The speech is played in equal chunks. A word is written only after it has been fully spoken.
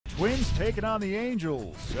Twins taking on the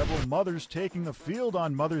Angels. Several mothers taking the field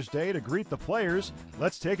on Mother's Day to greet the players.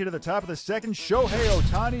 Let's take it to the top of the second. Shohei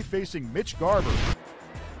Ohtani facing Mitch Garver.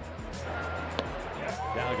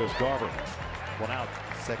 Down goes Garver. One out.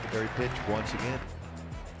 Secondary pitch once again.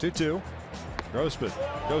 2-2. Grossman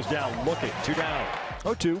goes down looking. 2 down.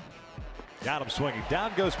 0-2. Got him swinging.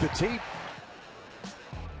 Down goes Petit.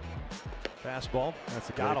 Fastball.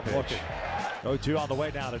 That's a got him great pitch. looking. 0-2 on the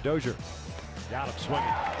way down to Dozier. Got him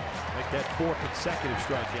swinging. Make that 4 consecutive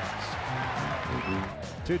strikeouts.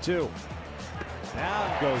 2-2.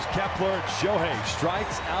 Down goes Kepler. And Shohei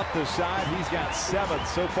strikes out the side. He's got 7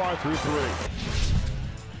 so far through 3.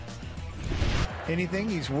 Anything,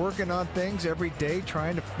 he's working on things every day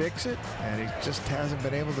trying to fix it, and he just hasn't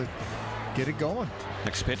been able to get it going.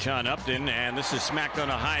 Next pitch on Upton, and this is smacked on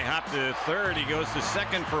a high hop to third. He goes to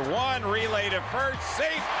second for 1, relay to first,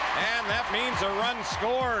 safe, and that means a run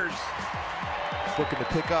scores. Looking to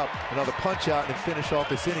pick up another punch out and finish off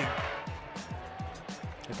this inning.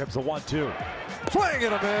 Here comes the 1-2. Swing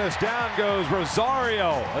and a miss. Down goes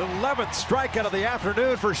Rosario. 11th strikeout of the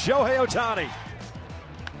afternoon for Shohei Ohtani.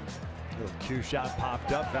 Little cue shot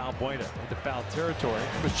popped up. Valbuena into foul territory.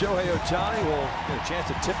 But Shohei Ohtani will get a chance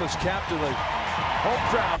to tip his cap to the home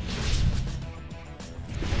crowd.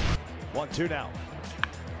 1-2 now.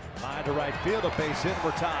 Line to right field. A base hit.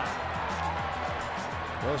 We're tied.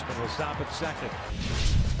 Grossman will stop at second.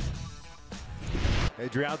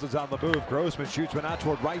 Adrianza's on the move. Grossman shoots one out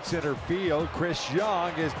toward right center field. Chris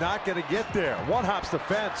Young is not going to get there. One hops the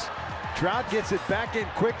fence. Trout gets it back in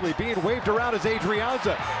quickly. Being waved around is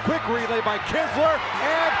Adrianza. Quick relay by Kinsler,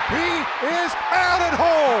 and he is out at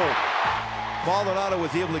home. Maldonado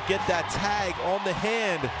was able to get that tag on the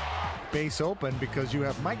hand. Base open because you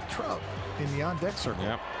have Mike Trout in the on-deck circle.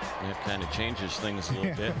 Yep, that kind of changes things a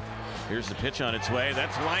little bit. Here's the pitch on its way.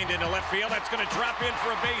 That's lined into left field. That's going to drop in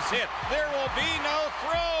for a base hit. There will be no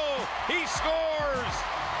throw. He scores.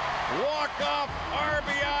 Walk-off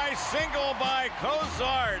RBI single by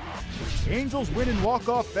Cozart. Angels win in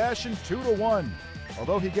walk-off fashion 2-1.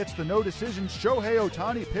 Although he gets the no decision, Shohei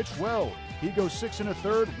Ohtani pitched well. He goes 6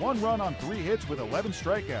 1/3, 1 run on 3 hits with 11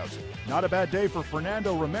 strikeouts. Not a bad day for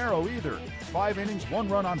Fernando Romero either. 5 innings, 1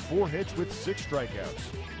 run on 4 hits with 6 strikeouts.